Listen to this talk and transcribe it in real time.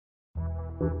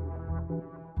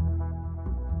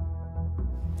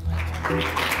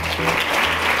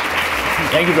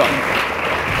Thank you, John.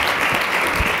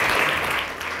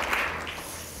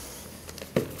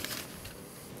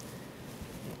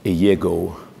 A year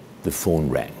ago, the phone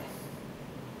rang.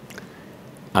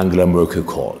 Angela Merkel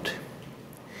called.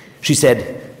 She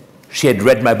said she had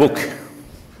read my book,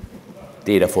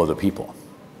 Data for the People.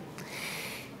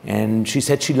 And she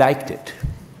said she liked it.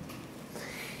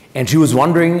 And she was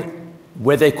wondering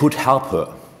whether I could help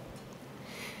her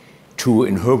to,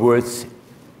 in her words,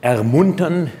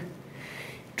 ermuntern,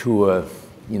 to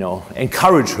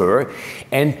encourage her,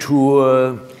 and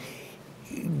to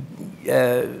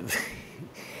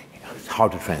how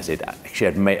to translate that?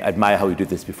 Actually, I admire how you did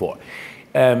this before.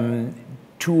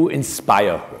 To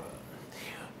inspire her,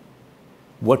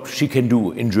 what she can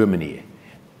do in Germany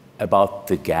about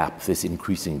the gap, this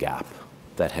increasing gap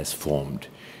that has formed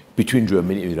between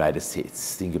Germany and the United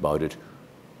States. Think about it.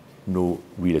 No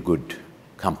really good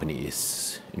company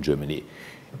is in Germany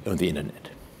on the internet.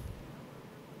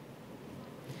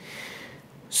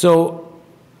 So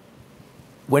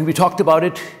when we talked about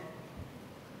it,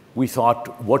 we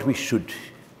thought what we should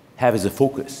have as a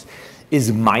focus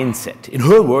is mindset. In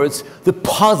her words, the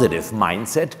positive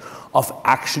mindset of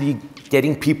actually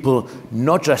getting people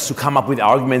not just to come up with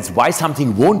arguments why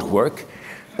something won't work,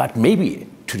 but maybe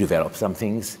to develop some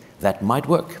things that might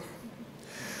work.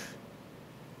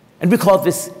 And we call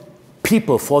this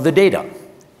people for the data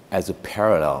as a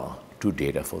parallel to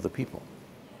data for the people.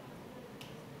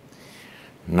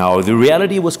 Now, the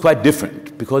reality was quite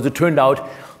different because it turned out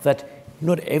that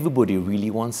not everybody really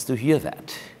wants to hear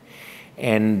that.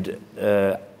 And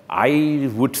I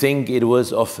would think it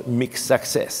was of mixed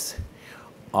success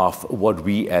of what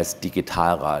we as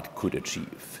Digitalrat could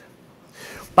achieve.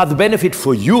 But the benefit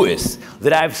for you is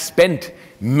that I've spent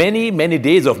many, many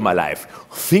days of my life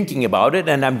thinking about it,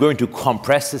 and I'm going to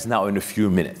compress this now in a few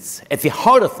minutes. At the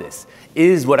heart of this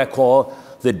is what I call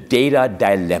the data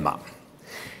dilemma.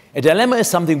 A dilemma is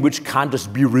something which can't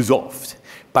just be resolved,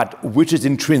 but which is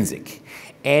intrinsic.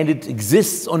 And it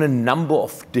exists on a number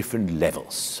of different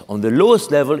levels. On the lowest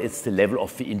level, it's the level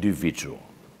of the individual.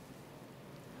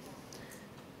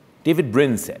 David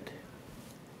Brin said,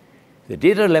 the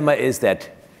data dilemma is that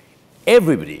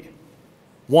everybody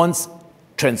wants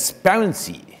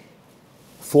transparency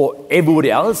for everybody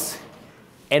else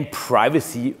and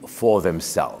privacy for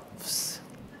themselves.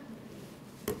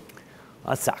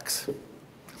 That sucks.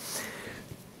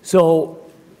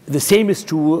 So the same is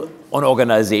true on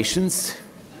organizations,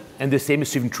 and the same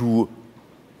is even true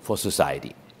for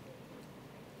society.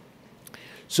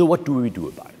 So what do we do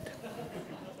about it?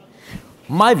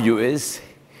 My view is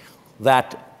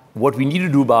that what we need to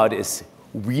do about it is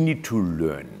we need to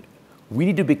learn. We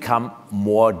need to become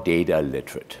more data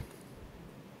literate.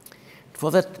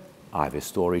 For that, I have a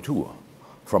story too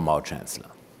from our chancellor.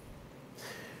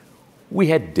 We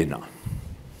had dinner,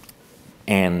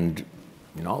 and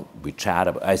we chat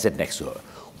about, I sat next to her.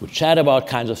 We chat about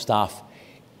kinds of stuff,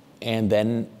 and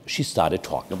then she started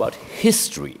talking about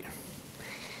history.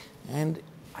 And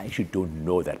I actually don't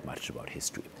know that much about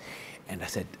history. And I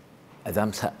said, at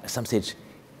some stage,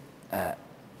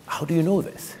 how do you know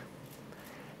this?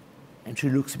 And she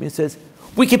looks at me and says,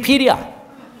 Wikipedia.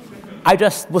 I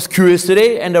just was curious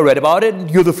today, and I read about it, and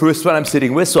you're the first one I'm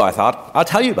sitting with, so I thought, I'll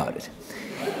tell you about it.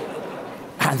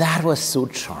 And that was so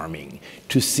charming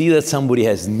to see that somebody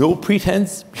has no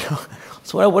pretense.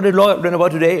 That's what I wanted to learn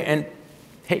about today, and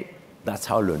hey, that's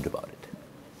how I learned about it.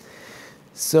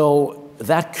 So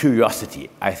that curiosity,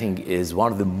 I think, is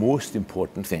one of the most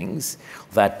important things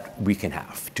that we can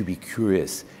have, to be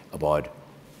curious about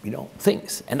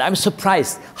things. And I'm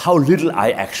surprised how little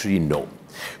I actually know.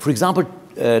 For example,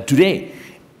 today,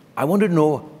 I want to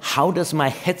know, how does my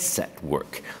headset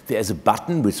work? There's a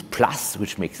button with plus,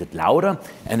 which makes it louder,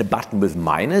 and a button with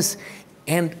minus,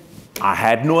 and I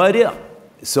had no idea.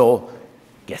 So,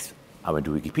 yes, I went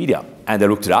to Wikipedia, and I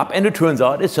looked it up, and it turns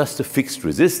out it's just a fixed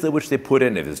resistor which they put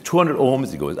in. If it's 200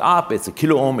 ohms, it goes up. It's a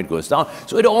kilo ohm, it goes down.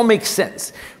 So it all makes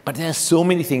sense. But there are so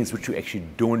many things which you actually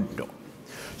don't know.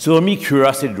 So for me,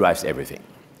 curiosity drives everything.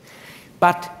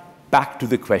 But back to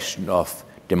the question of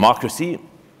democracy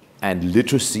and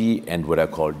literacy and what I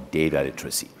call data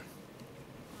literacy.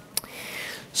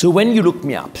 So when you look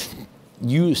me up,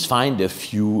 you find a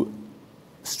few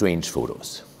strange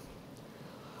photos.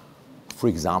 For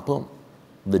example,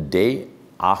 the day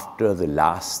after the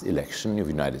last election of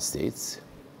the United States,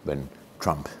 when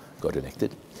Trump got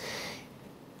elected,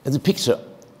 there's a picture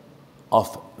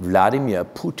of Vladimir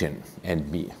Putin and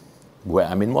me, where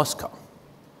I'm in Moscow.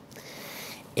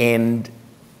 And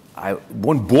I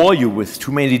won't bore you with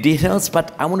too many details,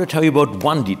 but I want to tell you about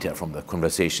one detail from the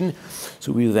conversation.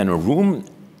 So we were then in a room,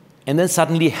 and then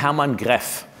suddenly Hermann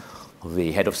Greff,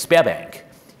 the head of Sberbank,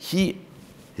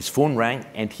 his phone rang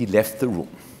and he left the room.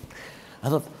 I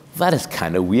thought, that is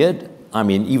kind of weird. I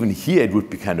mean, even here it would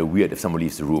be kind of weird if someone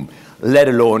leaves the room, let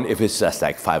alone if it's just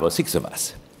like 5 or 6 of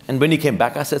us. And when he came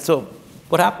back, I said, so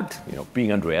what happened? You know,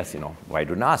 being Andreas, you know, why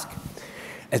didn't ask?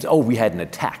 And said, oh, we had an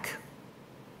attack.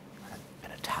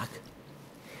 An attack?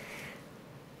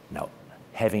 Now,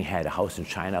 having had a house in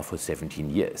China for 17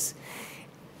 years,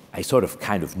 I sort of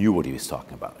kind of knew what he was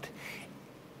talking about.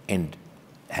 And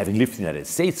having lived in the United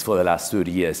States for the last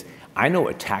 30 years, I know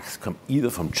attacks come either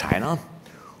from China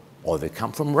or they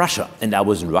come from Russia. And I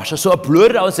was in Russia, so I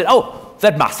blurted out and said, oh,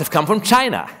 that must have come from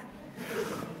China.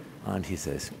 And he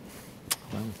says,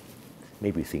 well,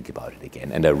 maybe think about it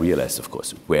again. And I realized, of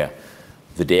course, where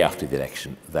the day after the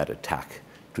election that attack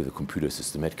to the computer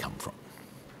system had come from.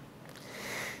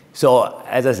 So,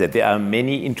 as I said, there are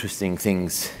many interesting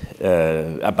things.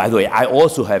 By the way, I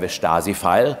also have a Stasi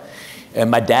file.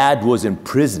 My dad was in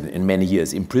prison in many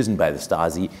years, imprisoned by the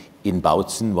Stasi in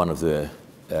Bautzen, one of the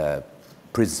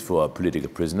prisons for political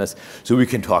prisoners. So we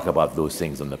can talk about those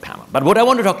things on the panel. But what I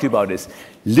want to talk to you about is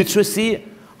literacy,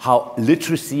 how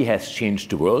literacy has changed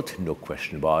the world, no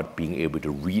question about being able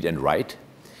to read and write.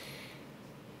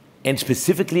 And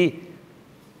specifically,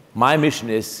 my mission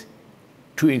is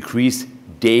to increase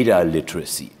data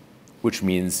literacy, which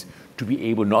means to be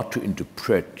able not to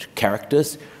interpret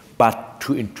characters, but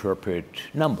to interpret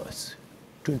numbers,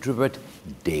 to interpret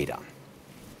data.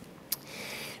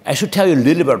 I should tell you a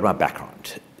little bit about my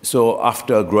background. So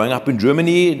after growing up in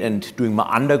Germany and doing my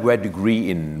undergrad degree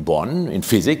in Bonn in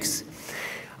physics,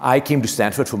 I came to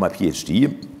Stanford for my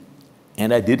PhD,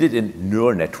 and I did it in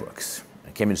neural networks.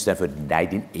 I came to Stanford in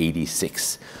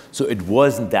 1986, so it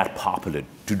wasn't that popular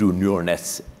to do neural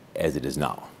nets as it is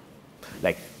now.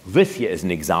 Like this here is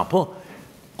an example,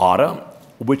 Otter,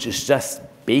 which is just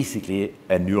basically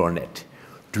a neural net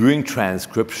doing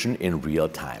transcription in real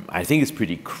time. I think it's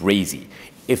pretty crazy.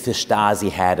 If the Stasi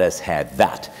hackers had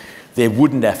that, they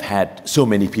wouldn't have had so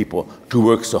many people to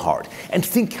work so hard. And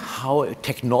think how a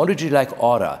technology like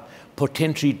Otter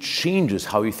potentially changes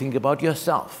how you think about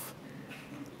yourself.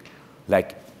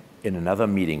 Like in another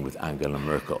meeting with Angela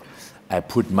Merkel, I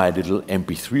put my little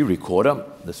MP3 recorder,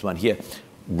 this one here,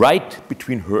 right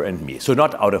between her and me. So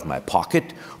not out of my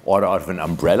pocket or out of an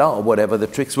umbrella or whatever the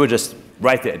tricks were, just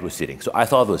right there it was sitting. So I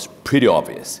thought it was pretty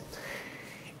obvious.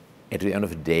 At the end of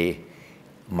the day,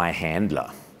 my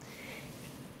handler,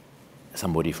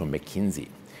 somebody from McKinsey,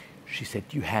 she said,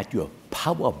 you had your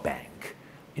power bank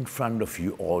in front of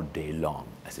you all day long.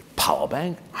 I said, power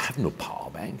bank? I have no power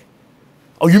bank.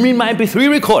 Oh, you mean my MP3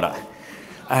 recorder?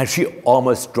 And she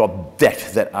almost dropped dead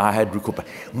that I had recorded.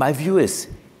 My view is,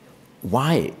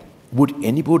 why would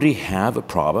anybody have a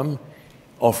problem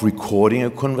of recording a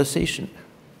conversation?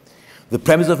 The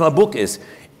premise of my book is,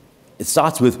 it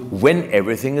starts with when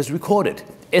everything is recorded.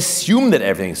 Assume that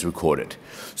everything is recorded.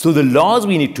 So the laws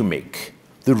we need to make,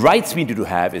 the rights we need to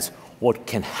have is what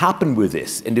can happen with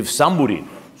this. And if somebody,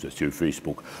 says here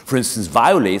Facebook, for instance,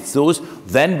 violates those,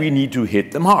 then we need to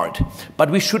hit them hard. But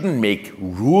we shouldn't make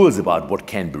rules about what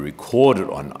can be recorded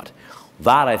or not.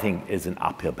 That, I think, is an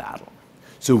uphill battle.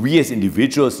 So we as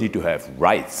individuals need to have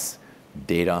rights,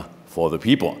 data for the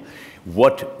people.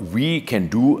 What we can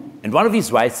do, and one of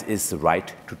these rights is the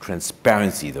right to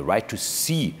transparency, the right to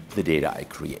see the data I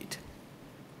create.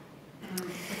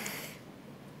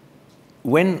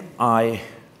 When I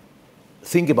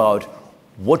think about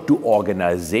what do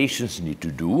organizations need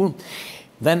to do,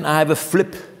 then I have a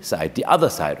flip side, the other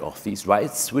side of these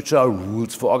rights, which are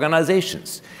rules for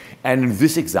organizations. And in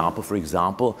this example, for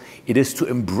example, it is to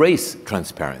embrace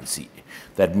transparency.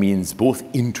 That means both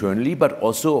internally, but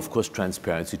also, of course,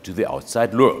 transparency to the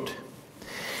outside world.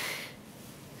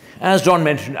 As John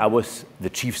mentioned, I was the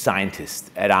chief scientist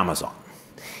at Amazon.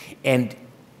 And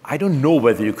I don't know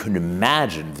whether you can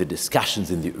imagine the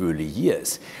discussions in the early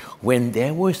years when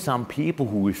there were some people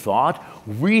who thought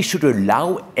we should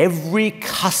allow every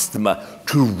customer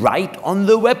to write on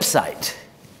the website.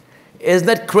 Isn't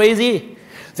that crazy?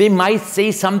 They might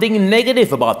say something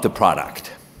negative about the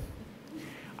product.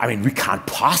 I mean, we can't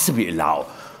possibly allow,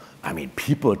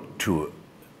 people to,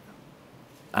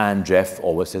 and Jeff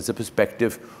always has a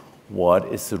perspective,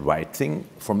 what is the right thing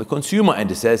from the consumer? And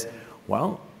he says,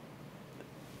 well,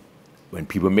 when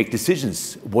people make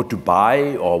decisions what to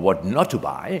buy or what not to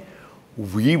buy,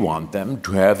 we want them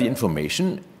to have the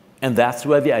information And that's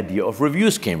where the idea of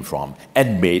reviews came from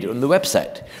and made it on the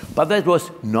website. But that was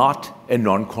not a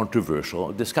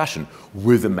non-controversial discussion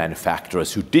with the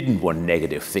manufacturers who didn't want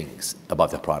negative things about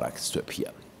their products to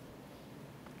appear.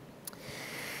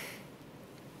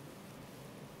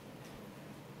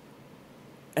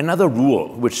 Another rule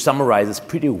which summarizes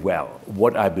pretty well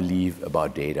what I believe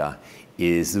about data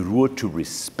is the rule to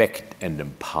respect and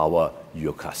empower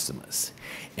your customers.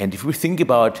 And if we think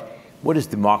about what is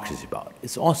democracy about,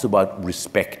 it's also about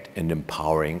respect and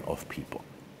empowering of people.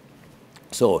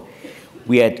 So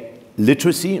we had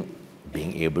literacy,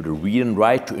 being able to read and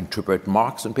write, to interpret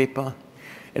marks on paper,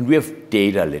 and we have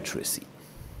data literacy.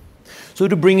 So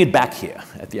to bring it back here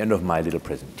at the end of my little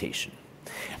presentation,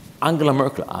 Angela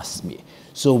Merkel asked me,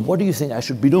 so what do you think I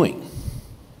should be doing?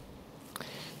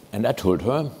 And I told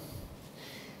her,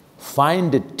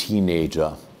 find a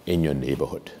teenager in your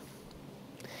neighborhood,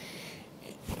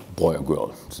 boy or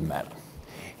girl, doesn't matter,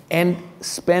 and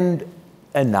spend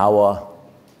an hour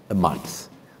a month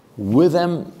with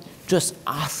them, just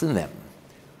asking them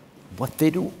what they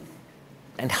do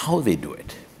and how they do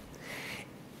it.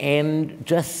 And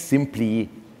just simply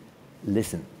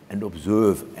listen and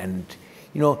observe. And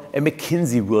you know, a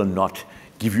McKinsey will not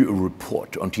give you a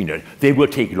report on teenagers. They will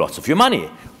take lots of your money.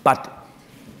 But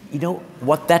you know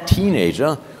what that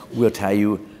teenager will tell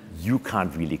you, you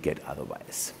can't really get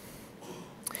otherwise.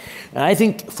 And I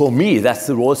think for me, that's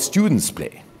the role students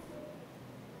play.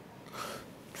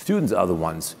 Students are the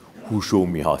ones who show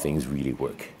me how things really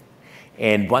work.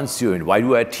 And once you're in, why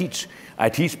do I teach? I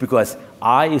teach because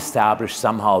I establish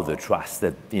somehow the trust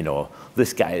that, you know,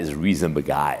 this guy is a reasonable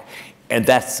guy. And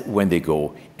that's when they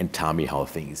go and tell me how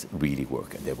things really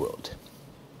work in their world.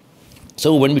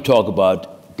 So when we talk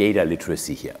about data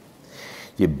literacy here,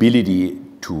 the ability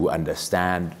to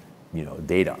understand, you know,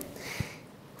 data,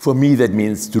 for me that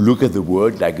means to look at the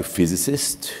world like a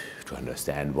physicist, to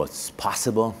understand what's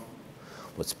possible,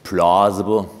 what's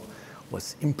plausible,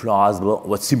 what's implausible,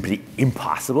 what's simply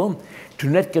impossible, to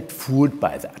not get fooled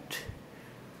by that,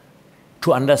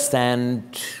 to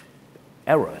understand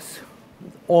errors.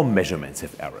 All measurements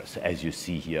have errors, as you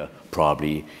see here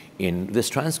probably in this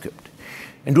transcript.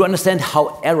 And to understand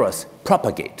how errors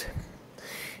propagate.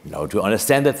 You know, to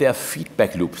understand that there are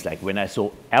feedback loops, like when I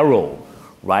saw arrow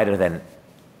rather than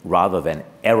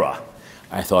error,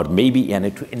 I thought maybe I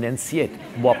need to enunciate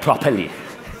more properly.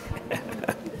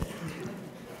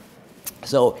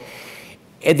 So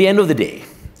at the end of the day,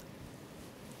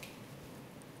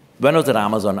 when I was at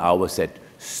Amazon, I always said,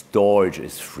 storage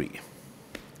is free.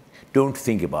 Don't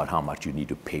think about how much you need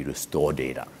to pay to store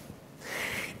data.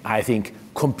 I think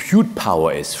compute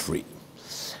power is free.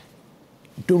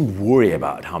 Don't worry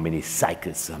about how many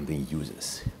cycles something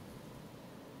uses.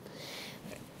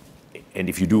 And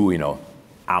if you do, you know,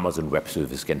 Amazon Web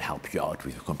Service can help you out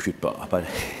with your compute power. But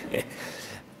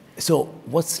so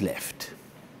what's left?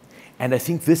 And I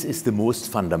think this is the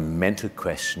most fundamental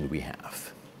question we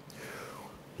have.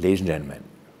 Ladies and gentlemen,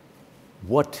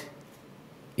 what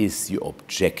is the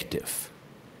objective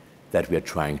that we are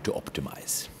trying to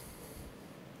optimize?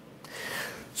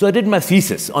 So I did my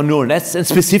thesis on neural nets, and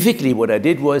specifically what I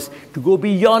did was to go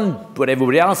beyond what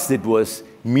everybody else did, was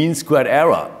mean squared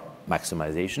error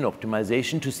maximization,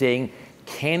 optimization, to saying,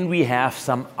 can we have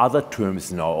some other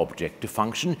terms in our objective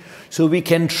function so we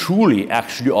can truly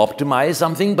actually optimize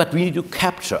something, but we need to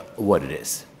capture what it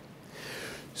is.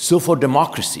 So for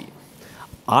democracy,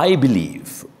 I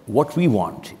believe what we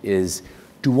want is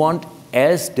to want,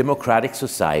 as democratic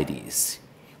societies,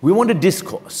 we want a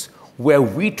discourse where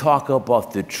we talk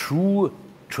about the true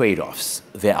trade-offs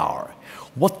there are,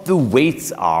 what the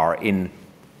weights are in,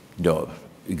 the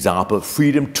example,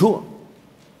 freedom to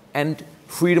and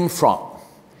freedom from.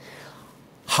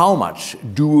 How much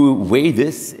do we weigh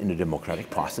this in a democratic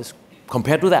process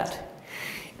compared to that?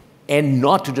 And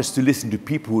not just to listen to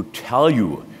people who tell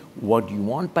you what you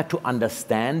want, but to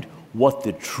understand what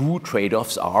the true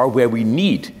trade-offs are, where we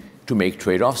need to make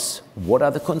trade-offs, what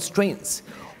are the constraints,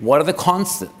 what are the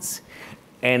constants,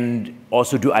 and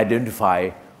also to identify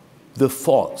the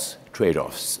false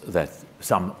trade-offs that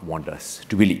some want us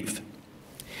to believe.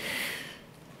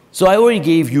 So I already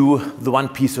gave you the one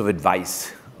piece of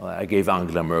advice I gave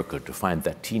Angela Merkel to find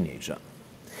that teenager.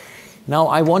 Now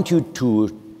I want you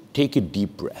to take a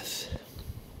deep breath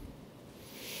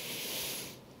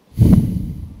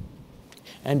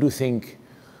and to think,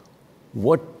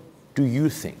 what do you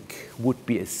think would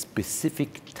be a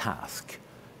specific task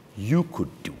you could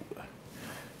do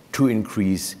to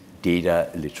increase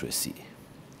data literacy?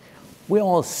 We're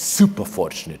all super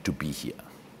fortunate to be here.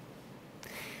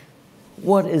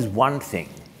 What is one thing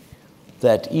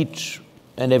that each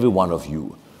and every one of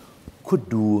you could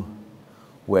do,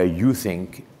 where you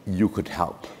think you could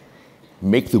help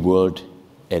make the world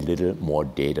a little more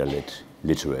data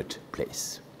literate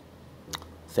place.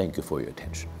 Thank you for your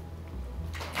attention.